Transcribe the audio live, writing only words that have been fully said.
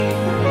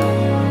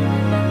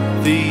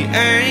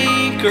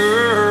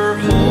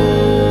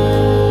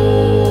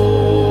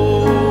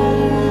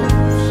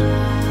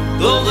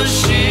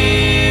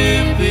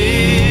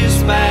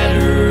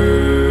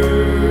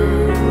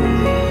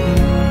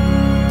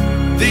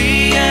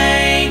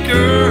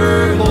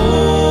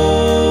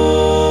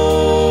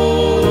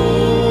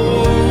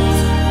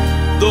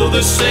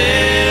the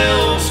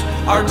sails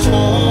are torn.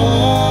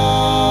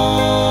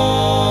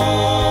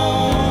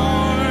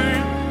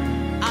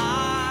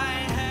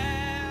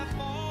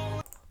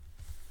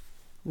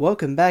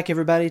 Welcome back,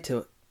 everybody,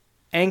 to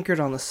Anchored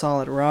on the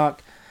Solid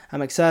Rock.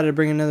 I'm excited to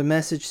bring another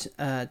message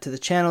to the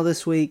channel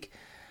this week.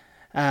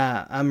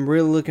 I'm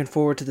really looking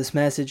forward to this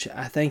message.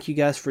 I thank you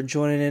guys for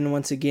joining in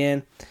once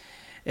again.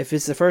 If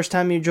it's the first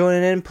time you're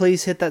joining in,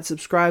 please hit that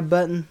subscribe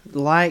button,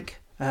 like.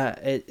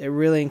 It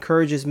really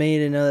encourages me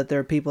to know that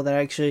there are people that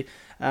actually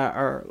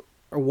are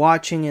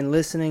watching and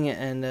listening.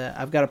 And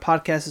I've got a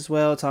podcast as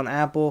well. It's on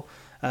Apple,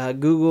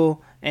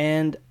 Google,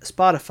 and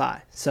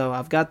Spotify. So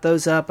I've got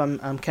those up.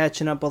 I'm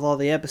catching up with all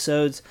the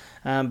episodes,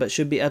 but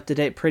should be up to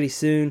date pretty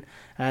soon.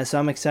 So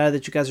I'm excited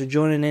that you guys are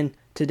joining in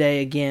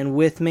today again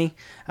with me.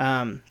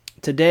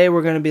 Today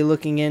we're going to be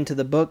looking into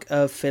the book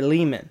of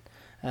Philemon,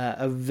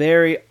 a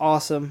very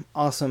awesome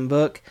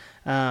book.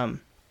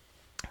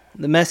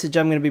 The message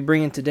I'm going to be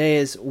bringing today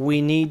is we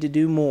need to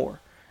do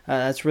more.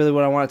 That's really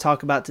what I want to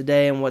talk about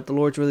today and what the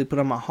Lord's really put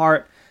on my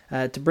heart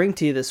to bring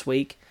to you this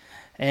week.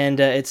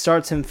 And it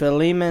starts in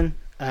Philemon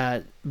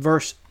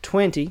verse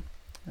 20.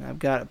 I've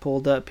got it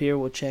pulled up here.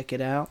 We'll check it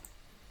out.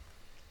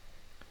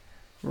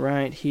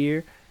 Right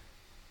here.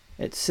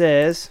 It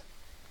says,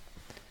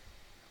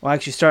 well,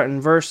 actually start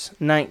in verse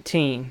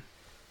 19.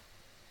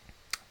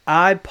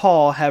 I,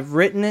 Paul, have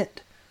written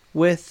it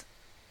with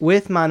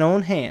mine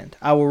own hand.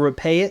 I will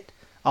repay it,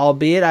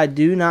 albeit I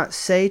do not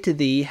say to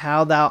thee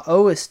how thou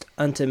owest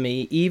unto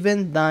me,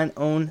 even thine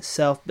own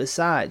self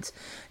besides.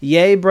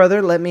 Yea,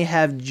 brother, let me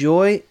have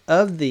joy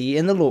of thee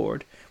in the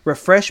Lord.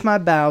 Refresh my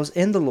bowels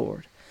in the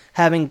Lord.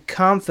 Having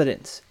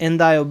confidence in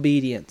thy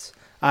obedience,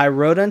 I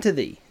wrote unto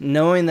thee,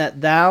 knowing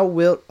that thou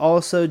wilt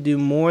also do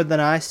more than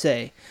I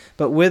say.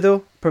 But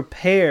withal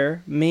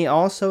prepare me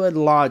also a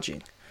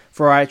lodging,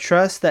 for I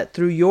trust that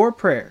through your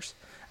prayers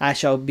I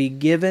shall be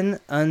given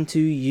unto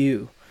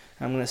you.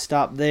 I'm going to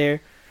stop there,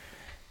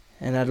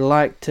 and I'd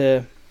like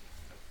to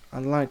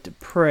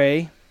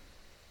pray.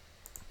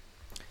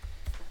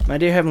 My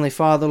dear Heavenly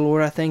Father,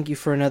 Lord, I thank you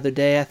for another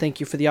day. I thank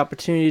you for the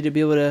opportunity to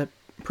be able to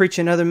preach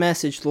another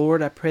message,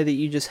 Lord. I pray that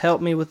you just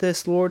help me with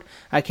this, Lord.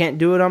 I can't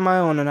do it on my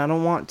own, and I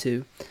don't want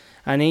to.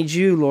 I need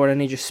you, Lord. I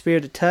need your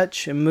Spirit to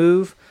touch and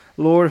move.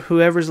 Lord,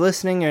 whoever's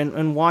listening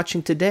and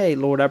watching today,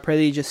 Lord, I pray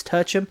that you just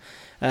touch them,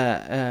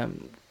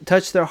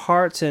 touch their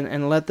hearts,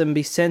 and let them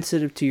be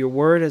sensitive to your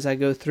word as I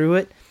go through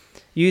it.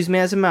 Use me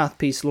as a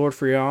mouthpiece, Lord,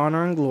 for your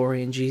honor and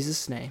glory. In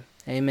Jesus' name,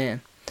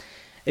 amen.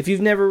 If you've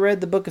never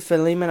read the book of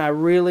Philemon, I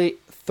really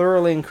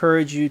thoroughly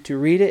encourage you to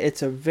read it.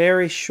 It's a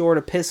very short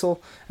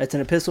epistle. It's an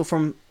epistle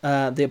from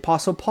the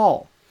Apostle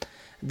Paul.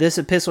 This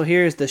epistle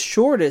here is the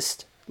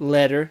shortest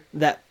letter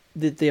that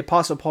the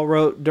Apostle Paul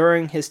wrote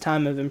during his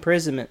time of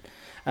imprisonment.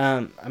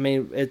 I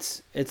mean,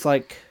 it's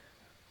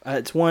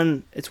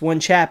one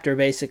chapter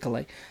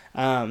basically.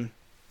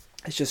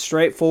 It's just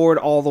straightforward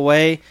all the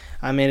way.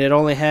 I mean, it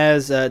only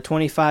has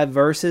 25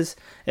 verses.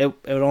 It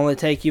would only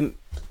take you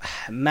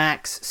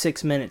max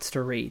 6 minutes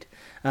to read.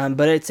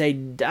 But it's a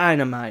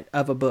dynamite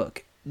of a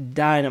book.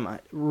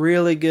 Dynamite.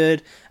 Really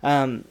good.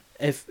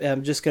 If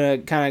I'm just going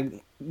to kind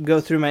of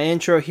go through my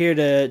intro here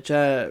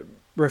to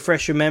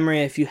refresh your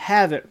memory if you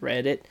haven't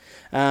read it.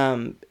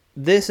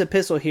 This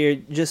epistle here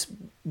just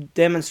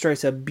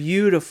demonstrates a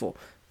beautiful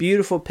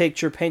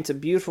picture, paints a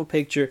beautiful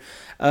picture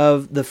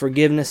of the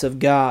forgiveness of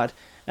God.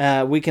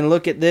 We can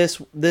look at this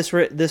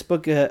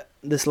book.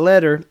 This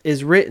letter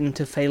is written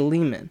to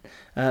Philemon.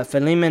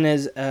 Philemon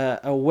is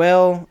a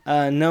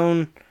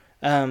well-known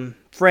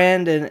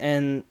friend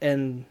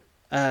and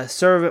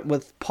servant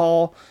with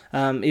Paul.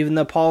 Even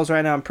though Paul's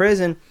right now in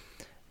prison,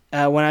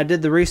 when I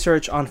did the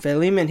research on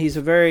Philemon, he's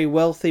a very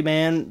wealthy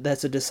man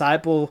that's a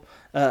disciple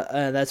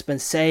that's been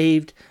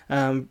saved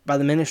by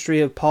the ministry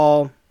of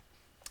Paul.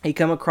 He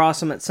come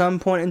across him at some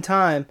point in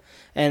time,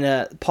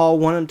 and Paul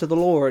won him to the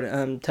Lord,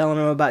 telling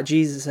him about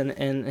Jesus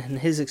and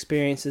his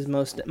experiences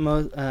mostly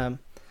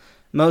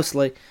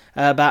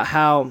about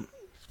how,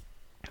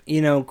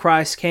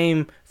 Christ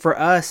came for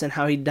us and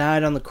how he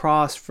died on the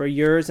cross for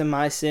yours and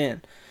my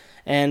sin.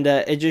 And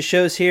it just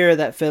shows here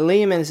that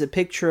Philemon is a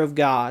picture of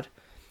God,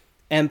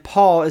 and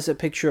Paul is a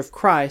picture of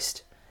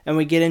Christ, and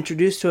we get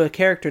introduced to a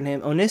character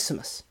named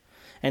Onesimus,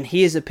 and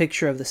he is a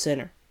picture of the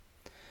sinner.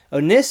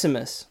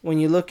 Onesimus, when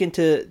you look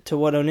into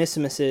what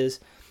Onesimus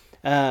is,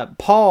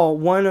 Paul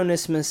won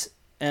Onesimus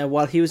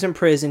while he was in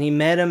prison. He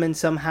met him in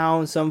some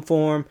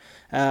form,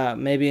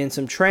 maybe in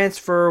some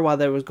transfer while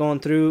they was going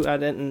through. I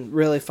didn't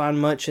really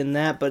find much in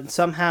that, but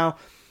somehow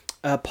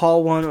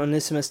Paul won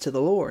Onesimus to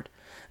the Lord.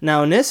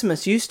 Now,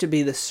 Onesimus used to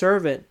be the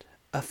servant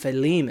of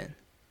Philemon,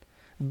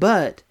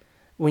 but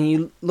when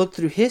you look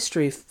through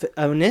history,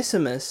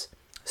 Onesimus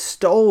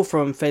stole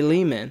from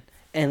Philemon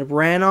and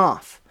ran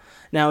off.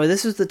 Now,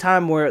 this is the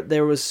time where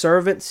there was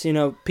servants,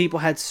 people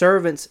had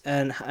servants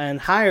and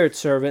hired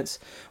servants.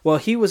 Well,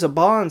 he was a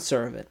bond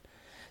servant.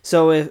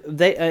 So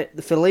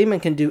if Philemon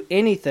can do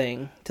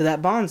anything to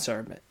that bond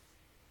servant.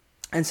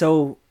 And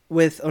so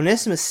with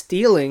Onesimus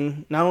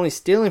stealing, not only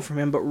stealing from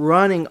him, but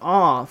running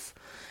off,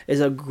 is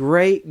a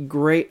great,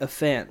 great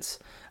offense,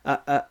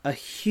 a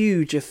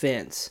huge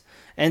offense.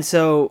 And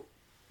so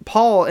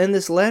Paul in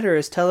this letter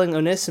is telling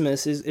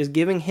Onesimus, is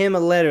giving him a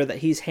letter that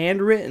he's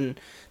handwritten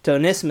to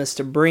Onesimus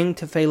to bring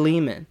to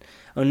Philemon.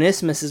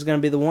 Onesimus is going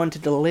to be the one to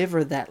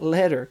deliver that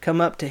letter, come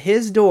up to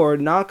his door,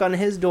 knock on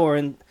his door,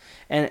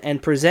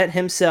 and present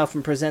himself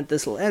and present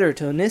this letter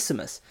to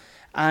Onesimus.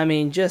 I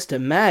mean, just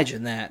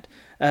imagine that.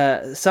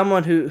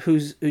 Someone who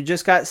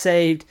just got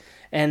saved,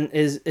 and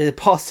is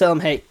Paul's telling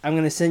him, hey, I'm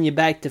going to send you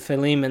back to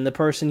Philemon, the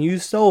person you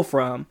stole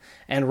from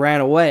and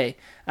ran away.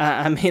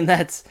 I mean,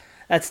 that's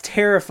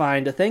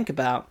terrifying to think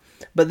about.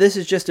 But this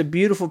is just a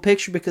beautiful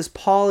picture, because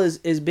Paul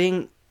is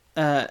being,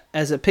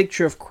 as a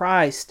picture of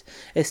Christ,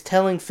 is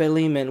telling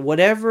Philemon,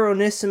 whatever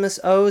Onesimus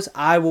owes,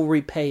 I will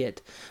repay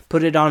it.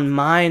 Put it on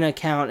mine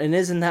account. And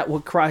isn't that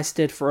what Christ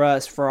did for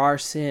us, for our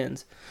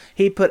sins?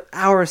 He put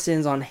our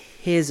sins on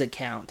his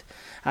account.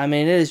 I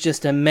mean, it is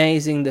just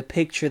amazing, the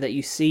picture that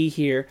you see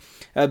here.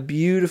 A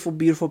beautiful,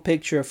 beautiful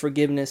picture of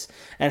forgiveness,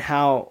 and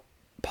how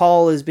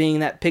Paul is being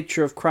that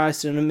picture of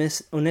Christ, and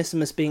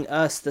Onesimus being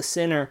us, the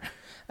sinner,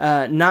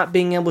 not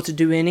being able to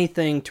do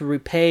anything to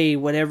repay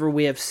whatever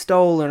we have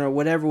stolen or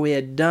whatever we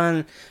had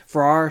done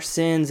for our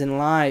sins in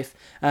life,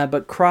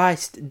 but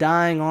Christ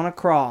dying on a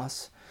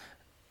cross.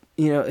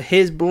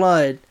 His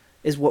blood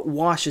is what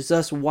washes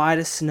us white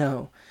as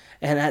snow,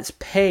 and that's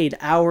paid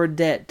our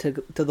debt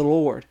to the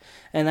Lord,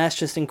 and that's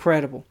just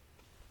incredible.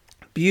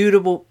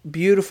 Beautiful,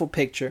 beautiful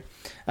picture.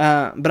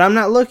 But I'm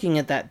not looking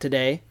at that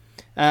today.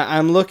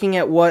 I'm looking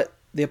at what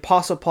the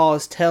Apostle Paul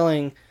is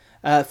telling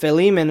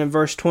Philemon in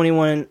verse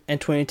 21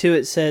 and 22.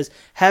 It says,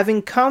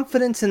 having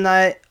confidence in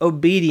thy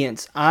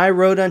obedience, I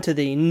wrote unto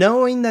thee,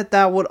 knowing that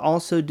thou wilt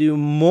also do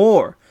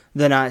more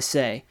than I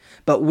say.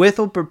 But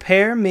withal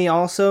prepare me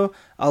also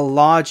a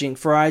lodging,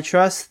 for I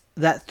trust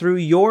that through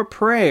your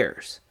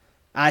prayers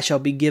I shall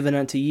be given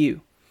unto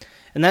you.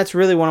 And that's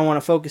really what I want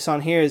to focus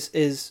on here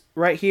is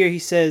right here he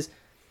says,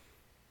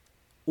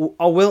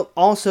 I will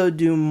also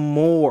do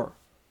more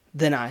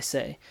than I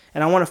say.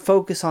 And I want to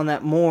focus on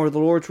that more. The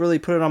Lord's really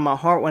put it on my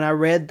heart when I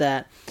read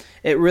that.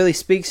 It really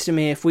speaks to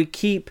me. If we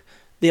keep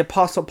the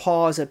Apostle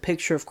Paul as a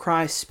picture of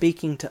Christ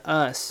speaking to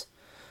us,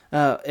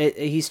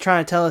 he's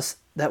trying to tell us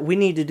that we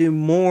need to do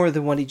more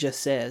than what he just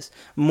says,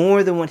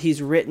 more than what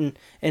he's written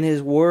in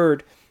his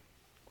word.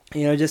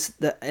 Just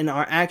in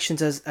our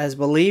actions as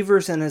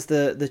believers and as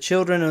the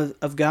children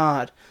of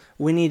God,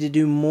 we need to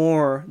do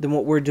more than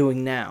what we're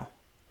doing now.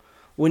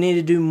 We need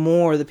to do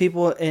more. The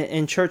people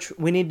in church,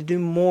 we need to do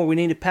more. We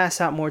need to pass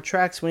out more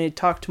tracts. We need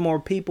to talk to more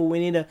people. We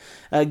need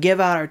to give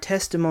out our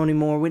testimony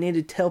more. We need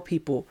to tell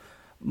people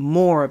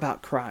more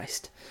about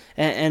Christ.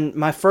 And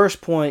my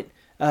first point,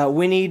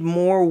 we need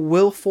more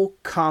willful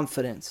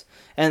confidence.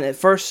 And it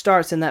first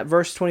starts in that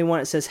verse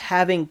 21. It says,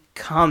 having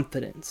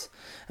confidence.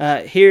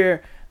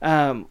 Here,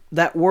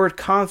 that word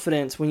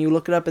confidence, when you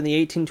look it up in the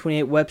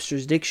 1828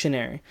 Webster's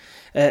Dictionary,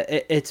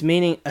 it's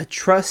meaning a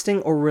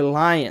trusting or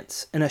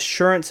reliance, an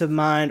assurance of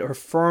mind or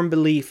firm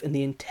belief in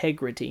the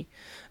integrity.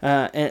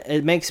 And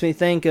it makes me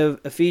think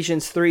of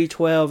Ephesians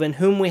 3:12, in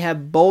whom we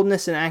have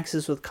boldness and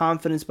access with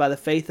confidence by the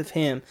faith of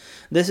him.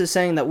 This is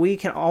saying that we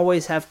can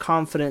always have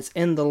confidence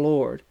in the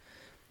Lord.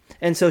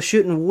 And so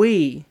shouldn't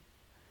we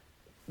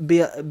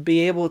be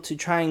able to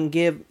try and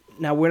give,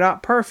 now we're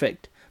not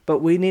perfect, but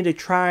we need to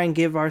try and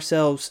give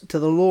ourselves to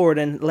the Lord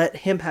and let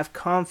him have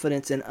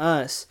confidence in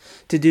us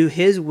to do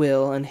his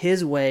will and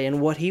his way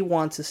and what he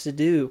wants us to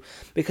do,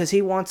 because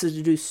he wants us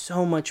to do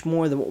so much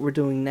more than what we're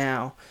doing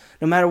now.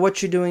 No matter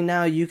what you're doing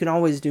now, you can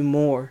always do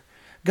more.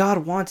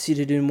 God wants you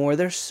to do more.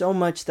 There's so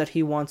much that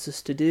he wants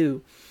us to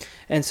do.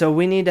 And so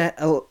we need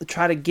to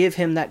try to give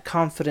him that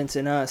confidence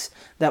in us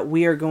that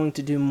we are going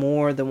to do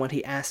more than what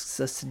he asks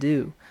us to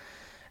do.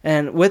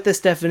 And with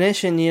this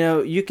definition,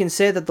 you can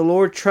say that the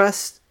Lord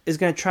is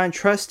going to try and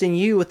trust in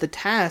you with the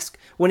task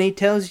when he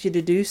tells you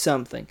to do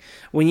something.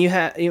 When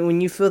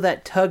you feel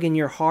that tug in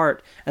your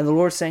heart and the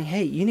Lord's saying,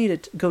 hey, you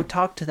need to go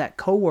talk to that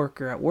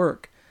coworker at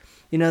work.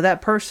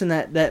 That person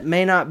that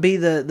may not be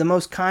the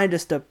most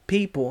kindest of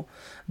people,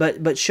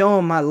 but show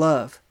him my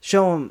love.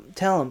 Show him,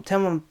 tell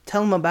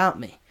him about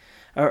me.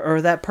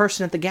 Or that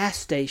person at the gas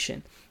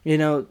station,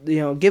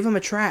 give him a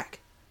tract.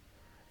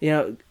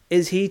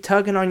 Is he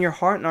tugging on your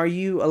heart, and are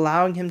you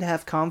allowing him to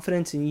have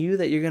confidence in you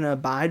that you're going to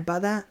abide by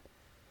that?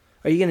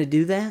 Are you going to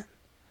do that?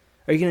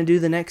 Are you going to do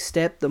the next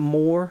step, the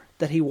more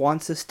that he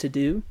wants us to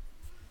do?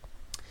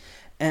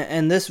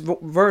 And this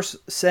verse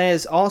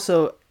says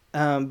also,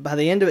 by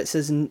the end of it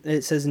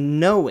says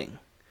knowing.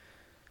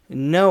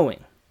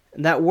 Knowing.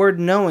 That word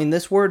knowing,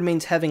 this word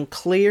means having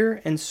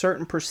clear and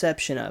certain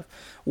perception of.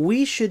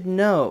 We should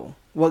know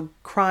what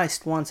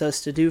Christ wants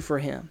us to do for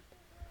him.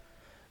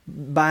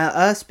 By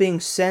us being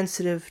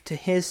sensitive to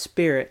his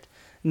Spirit,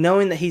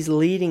 knowing that he's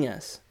leading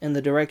us in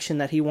the direction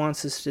that he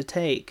wants us to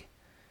take,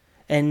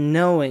 and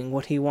knowing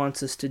what he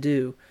wants us to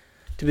do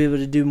to be able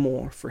to do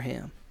more for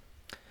him.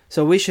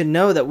 So we should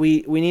know that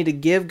we need to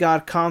give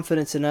God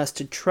confidence in us,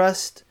 to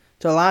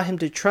allow him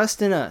to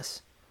trust in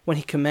us when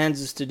he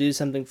commands us to do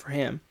something for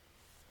him.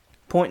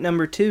 Point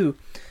number 2,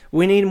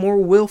 We need more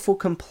willful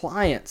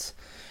compliance.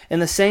 In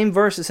the same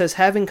verse, it says,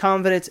 having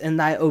confidence in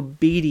thy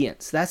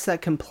obedience. That's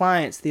that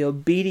compliance, the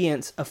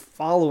obedience of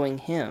following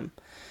him.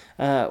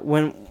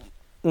 When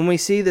we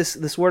see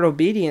this word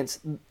obedience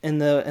in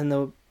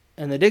the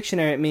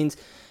dictionary, it means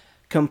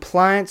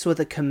compliance with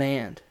a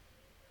command.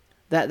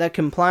 That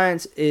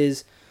compliance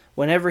is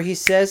whenever he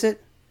says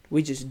it,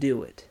 we just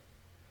do it.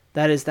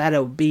 That is that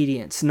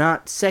obedience,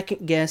 not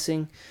second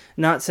guessing,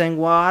 not saying,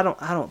 well, I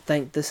don't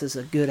think this is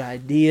a good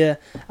idea.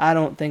 I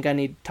don't think I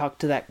need to talk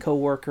to that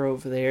coworker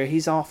over there.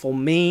 He's awful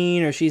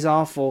mean, or she's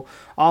awful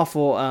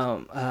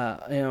worldly.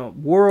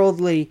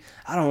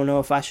 I don't know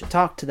if I should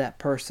talk to that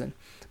person.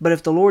 But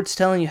if the Lord's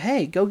telling you,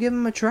 hey, go give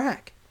him a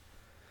tract,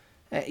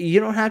 you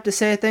don't have to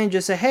say a thing.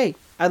 Just say, hey,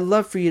 I'd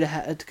love for you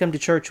to come to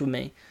church with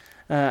me.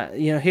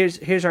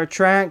 Here's our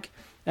tract.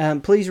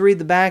 Please read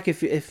the back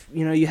if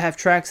you have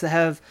tracts that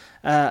have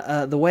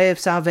the way of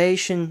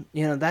salvation.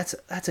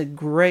 That's a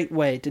great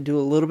way to do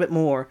a little bit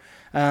more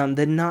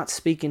than not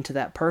speaking to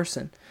that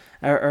person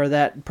or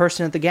that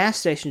person at the gas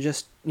station.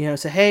 Just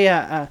say, hey,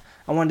 I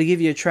wanted to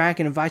give you a tract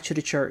and invite you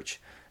to church.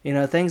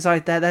 Things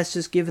like that. That's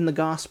just giving the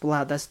gospel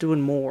out. That's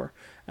doing more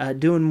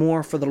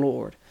for the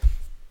Lord.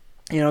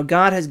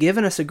 God has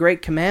given us a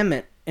great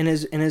commandment in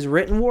His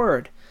written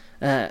word.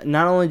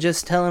 Not only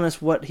just telling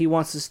us what he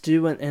wants us to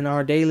do in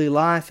our daily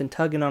life and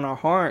tugging on our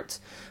hearts,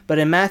 but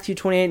in Matthew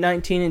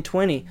 28:19 and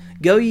 20,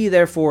 go ye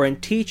therefore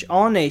and teach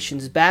all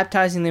nations,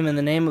 baptizing them in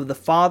the name of the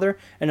Father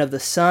and of the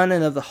Son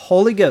and of the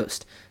Holy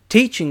Ghost,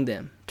 teaching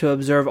them to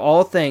observe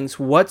all things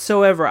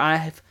whatsoever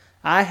I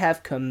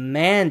have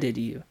commanded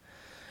you.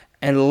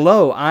 And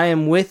lo, I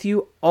am with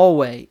you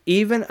always,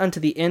 even unto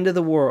the end of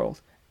the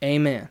world.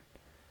 Amen.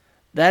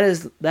 That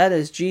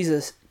is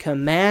Jesus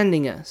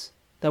commanding us,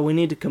 that we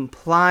need to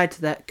comply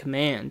to that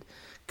command,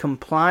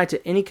 comply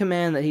to any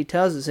command that he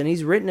tells us, and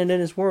he's written it in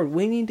his word.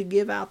 We need to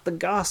give out the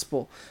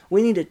gospel.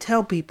 We need to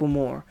tell people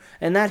more,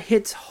 and that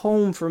hits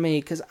home for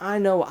me because I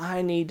know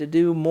I need to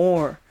do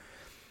more.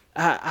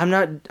 I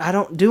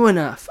don't do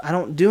enough.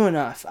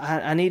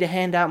 I need to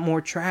hand out more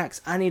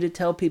tracts. I need to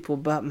tell people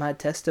about my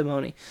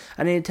testimony.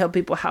 I need to tell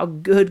people how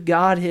good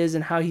God is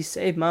and how he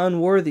saved my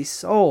unworthy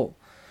soul.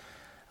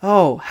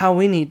 Oh, how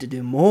we need to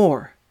do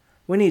more.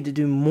 We need to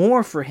do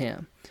more for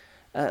him.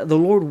 The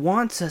Lord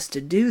wants us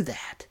to do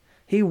that.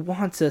 He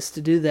wants us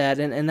to do that,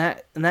 and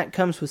that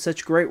comes with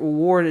such great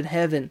reward in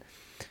heaven,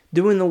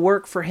 doing the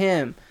work for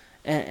him.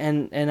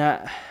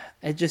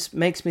 It just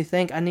makes me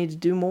think I need to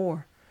do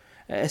more,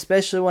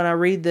 especially when I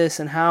read this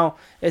and how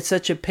it's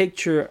such a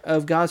picture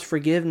of God's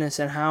forgiveness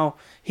and how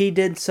He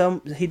done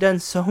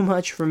so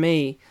much for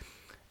me.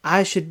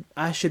 I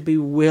should be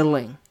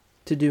willing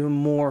to do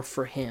more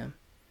for Him.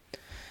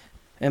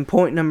 And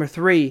point number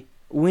 3,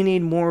 we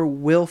need more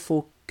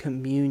willful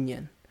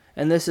communion.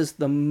 And this is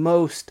the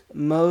most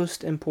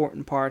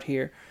important part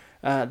here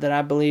that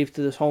I believe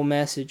to this whole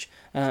message.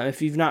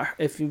 If you've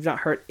not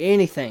heard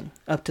anything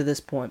up to this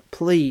point,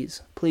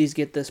 please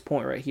get this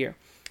point right here.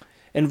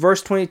 In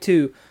verse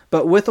 22,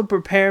 but withal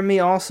prepare me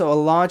also a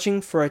lodging,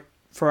 for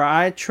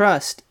I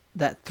trust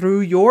that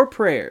through your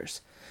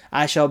prayers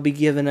I shall be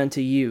given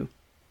unto you.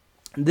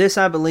 This,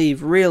 I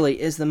believe, really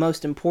is the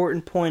most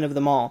important point of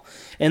them all.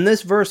 In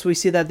this verse, we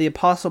see that the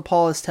Apostle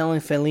Paul is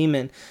telling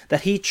Philemon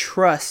that he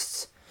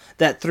trusts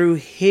that through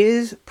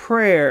his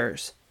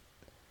prayers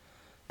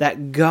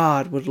that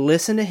God would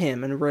listen to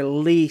him and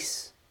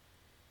release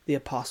the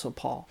Apostle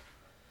Paul.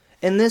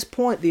 In this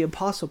point, the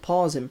Apostle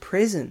Paul is in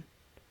prison.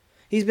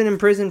 He's been in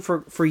prison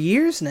for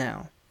years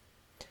now,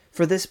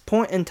 for this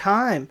point in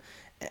time.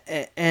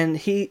 And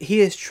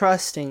he is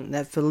trusting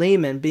that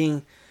Philemon,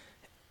 being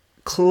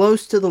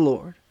close to the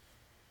Lord,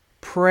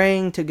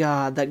 praying to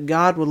God, that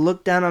God would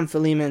look down on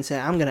Philemon and say,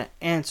 I'm going to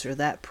answer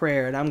that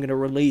prayer and I'm going to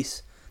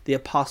release the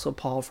Apostle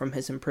Paul from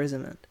his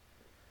imprisonment.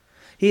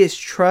 He is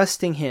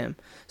trusting him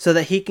so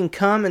that he can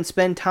come and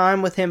spend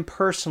time with him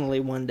personally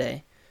one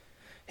day.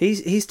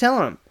 He's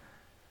telling him,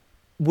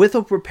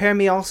 withal prepare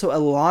me also a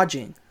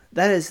lodging.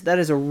 That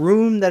is a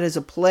room, that is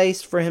a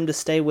place for him to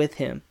stay with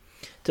him,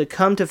 to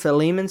come to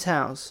Philemon's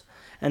house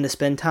and to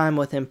spend time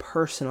with him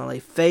personally,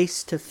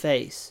 face to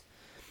face.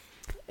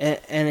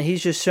 And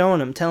he's just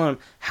showing him, telling him,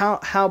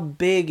 how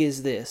big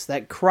is this,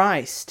 that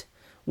Christ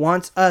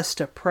wants us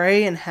to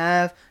pray and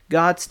have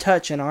God's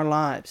touch in our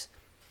lives.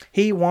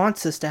 He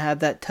wants us to have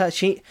that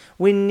touch.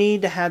 We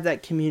need to have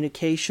that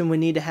communication. We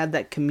need to have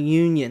that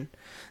communion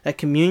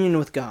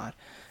with God,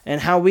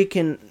 and how we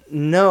can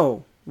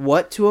know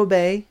what to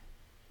obey.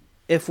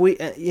 If we,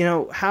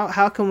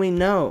 how can we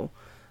know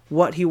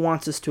what He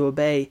wants us to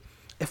obey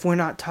if we're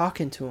not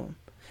talking to Him,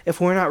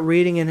 if we're not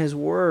reading in His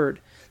Word?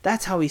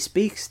 That's how He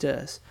speaks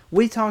to us.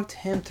 We talk to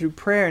Him through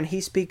prayer, and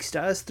He speaks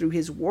to us through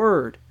His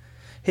Word.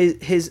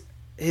 His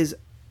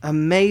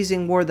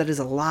amazing Word that is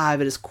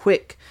alive, it is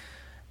quick,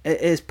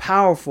 it is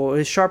powerful,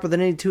 it is sharper than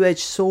any two-edged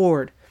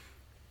sword.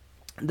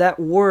 That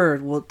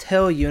Word will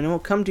tell you, and it will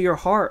come to your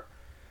heart.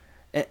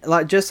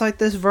 Just like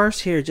this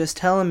verse here, just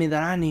telling me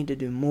that I need to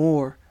do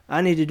more.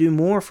 I need to do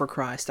more for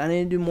Christ. I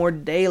need to do more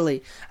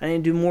daily. I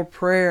need to do more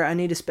prayer. I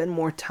need to spend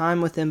more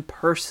time with Him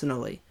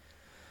personally.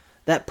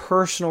 That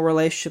personal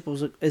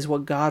relationship is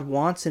what God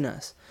wants in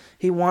us.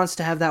 He wants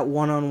to have that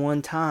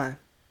one-on-one time.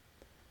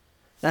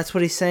 That's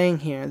what He's saying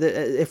here.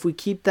 If we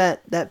keep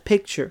that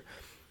picture,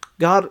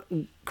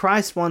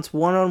 Christ wants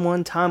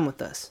one-on-one time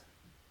with us.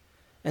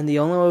 And the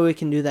only way we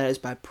can do that is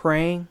by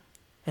praying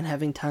and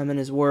having time in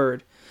His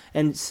Word.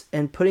 And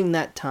putting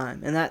that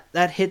time. And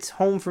that hits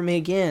home for me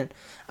again.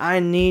 I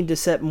need to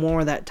set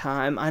more of that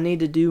time. I need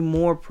to do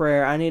more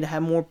prayer. I need to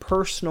have more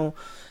personal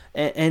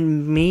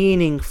and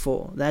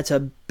meaningful. That's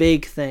a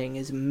big thing,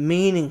 is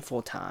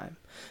meaningful time.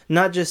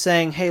 Not just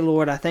saying, hey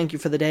Lord, I thank you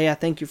for the day. I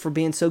thank you for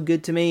being so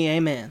good to me.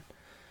 Amen.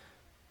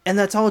 And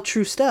that's all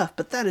true stuff,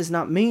 but that is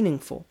not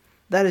meaningful.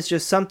 That is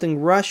just something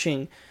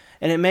rushing.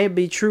 And it may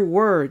be true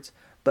words,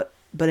 but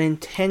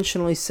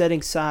intentionally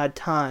setting aside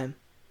time.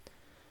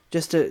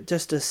 Just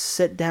to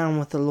sit down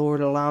with the Lord,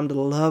 allow Him to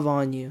love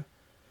on you,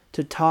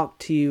 to talk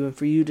to you, and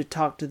for you to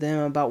talk to them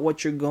about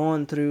what you're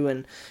going through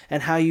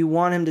and how you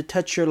want Him to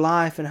touch your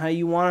life and how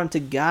you want Him to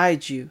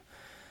guide you.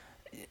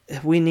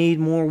 We need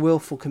more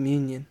willful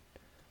communion.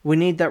 We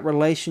need that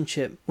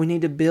relationship. We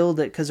need to build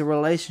it, because a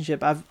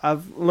relationship,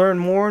 I've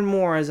learned more and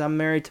more as I'm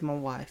married to my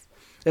wife.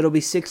 It'll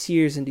be 6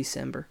 years in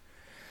December.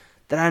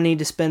 That I need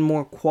to spend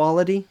more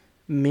quality,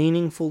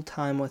 meaningful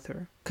time with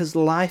her, because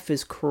life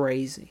is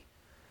crazy.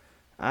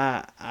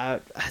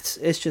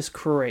 It's just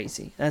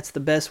crazy. That's the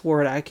best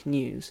word I can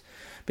use.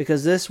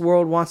 Because this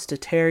world wants to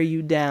tear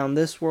you down.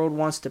 This world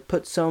wants to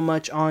put so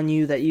much on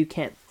you that you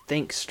can't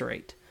think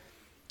straight.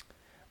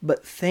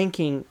 But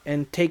thinking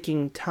and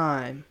taking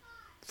time,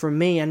 for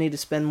me, I need to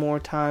spend more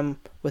time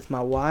with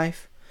my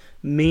wife.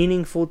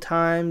 Meaningful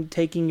time,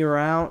 taking her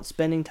out,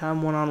 spending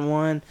time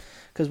one-on-one.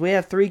 Because we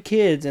have 3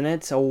 kids, and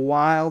it's a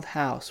wild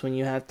house when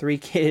you have 3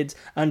 kids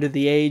under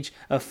the age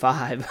of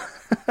 5.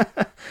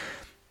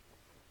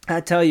 I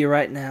tell you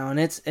right now, and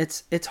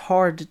it's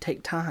hard to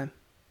take time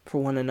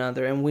for one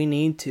another, and we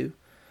need to.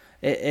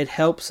 It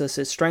helps us.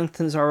 It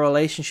strengthens our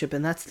relationship,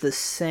 and that's the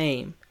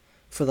same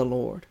for the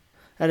Lord.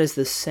 That is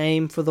the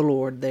same for the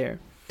Lord there.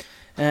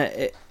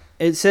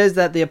 It says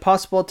that the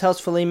Apostle Paul tells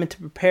Philemon to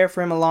prepare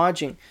for him a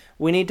lodging.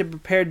 We need to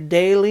prepare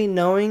daily,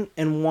 knowing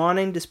and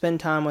wanting to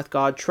spend time with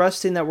God,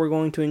 trusting that we're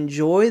going to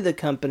enjoy the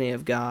company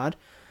of God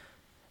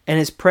and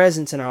His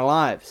presence in our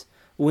lives.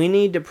 We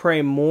need to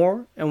pray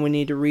more, and we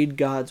need to read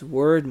God's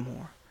Word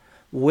more.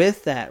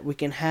 With that, we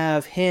can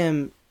have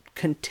Him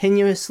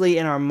continuously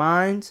in our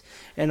minds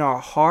and our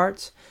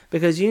hearts,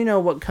 because you know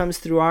what comes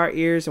through our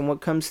ears and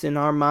what comes in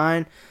our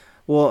mind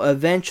will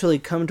eventually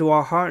come to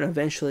our heart and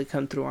eventually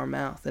come through our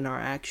mouth and our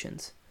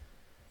actions.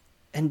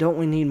 And don't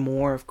we need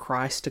more of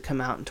Christ to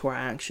come out into our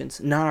actions?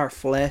 Not our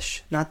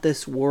flesh, not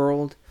this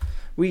world.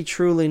 We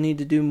truly need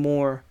to do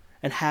more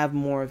and have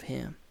more of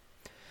Him.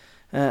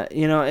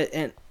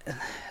 And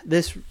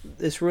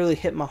this really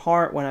hit my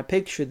heart when I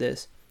picture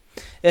this.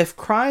 If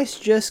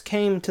Christ just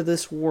came to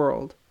this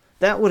world,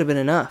 that would have been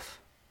enough.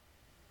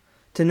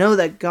 To know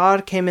that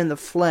God came in the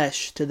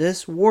flesh to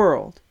this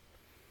world.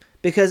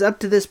 Because up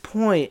to this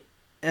point,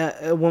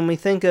 when we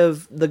think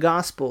of the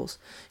Gospels,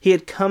 He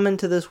had come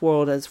into this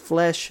world as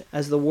flesh,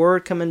 as the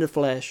Word come into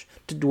flesh,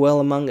 to dwell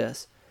among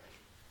us.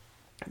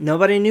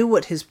 Nobody knew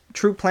what His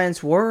true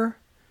plans were.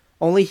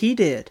 Only He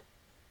did.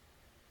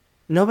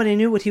 Nobody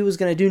knew what He was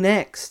going to do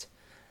next.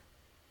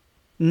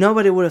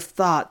 Nobody would have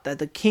thought that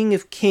the King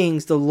of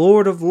Kings, the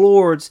Lord of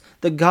Lords,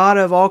 the God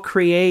of all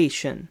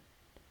creation,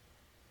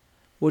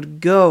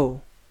 would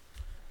go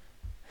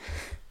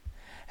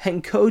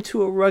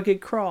to a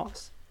rugged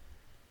cross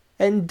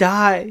and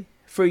die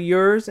for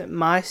yours and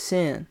my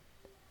sin.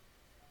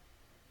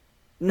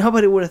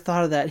 Nobody would have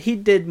thought of that. He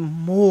did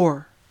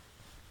more.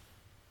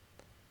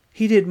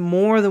 He did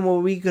more than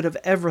what we could have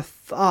ever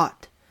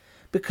thought,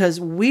 because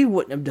we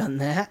wouldn't have done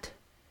that.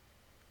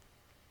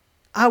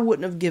 I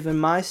wouldn't have given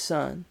my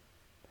son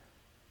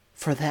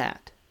for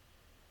that.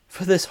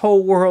 For this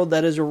whole world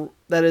that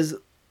is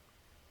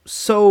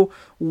so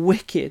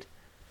wicked.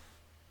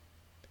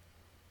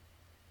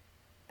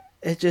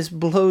 It just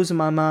blows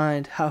my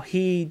mind how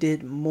He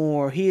did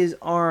more. He is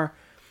our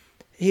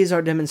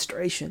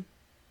demonstration.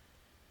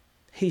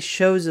 He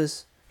shows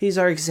us, He's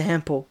our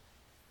example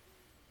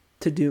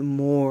to do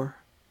more.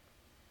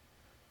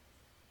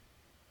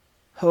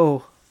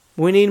 Oh,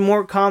 we need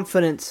more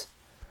confidence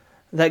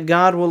that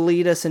God will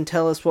lead us and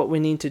tell us what we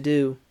need to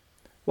do,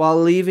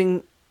 while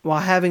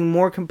having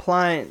more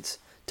compliance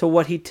to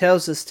what He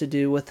tells us to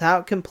do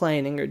without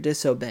complaining or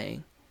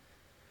disobeying.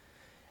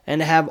 And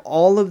to have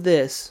all of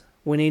this,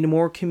 we need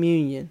more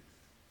communion,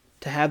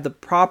 to have the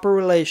proper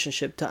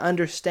relationship, to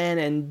understand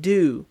and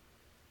do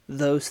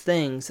those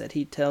things that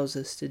He tells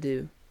us to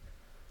do.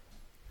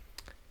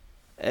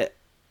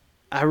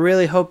 I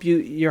really hope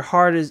your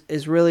heart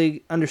is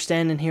really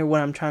understanding here what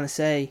I'm trying to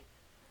say.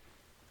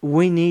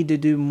 We need to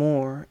do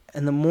more,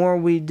 and the more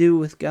we do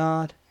with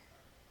God,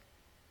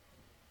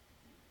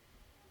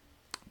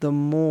 the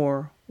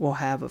more we'll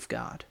have of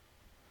God.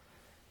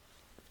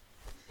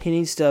 He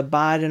needs to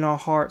abide in our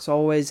hearts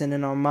always and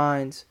in our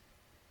minds.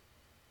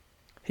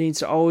 He needs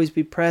to always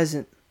be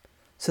present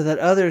so that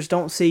others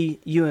don't see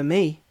you and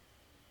me,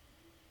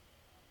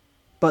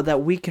 but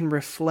that we can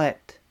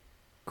reflect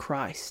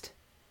Christ.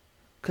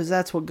 Because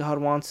that's what God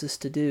wants us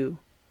to do.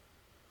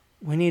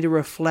 We need to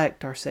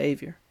reflect our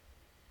Savior.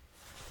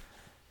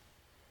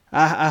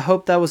 I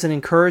hope that was an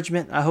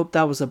encouragement. I hope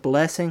that was a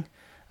blessing.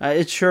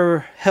 It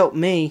sure helped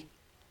me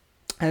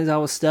as I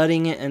was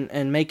studying it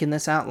and making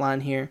this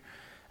outline here.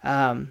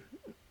 The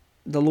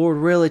Lord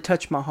really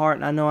touched my heart,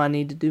 and I know I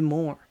need to do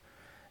more.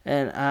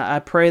 And I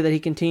pray that He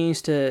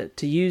continues to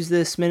use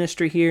this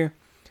ministry here,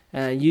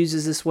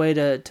 uses this way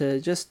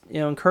to just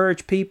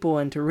encourage people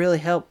and to really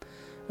help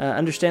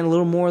understand a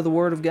little more of the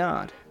Word of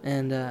God.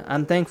 And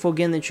I'm thankful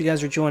again that you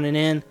guys are joining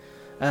in.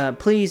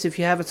 Please, if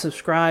you haven't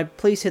subscribed,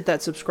 please hit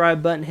that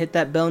subscribe button, hit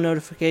that bell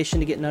notification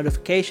to get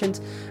notifications,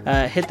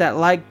 hit that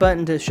like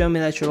button to show me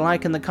that you're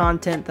liking the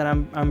content that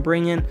I'm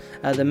bringing,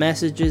 the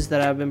messages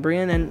that I've been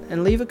bringing,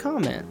 and leave a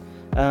comment.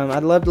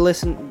 I'd love to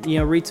listen,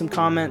 read some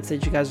comments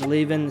that you guys are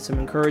leaving, some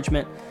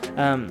encouragement.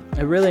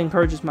 It really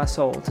encourages my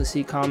soul to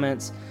see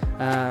comments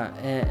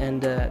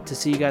and to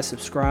see you guys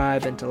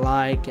subscribe and to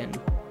like and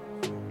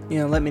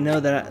let me know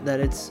that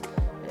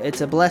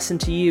it's a blessing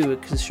to you,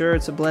 because sure,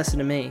 it's a blessing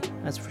to me,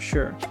 that's for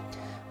sure.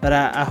 But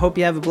I hope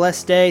you have a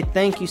blessed day.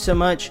 Thank you so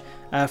much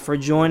for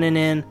joining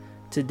in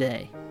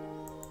today.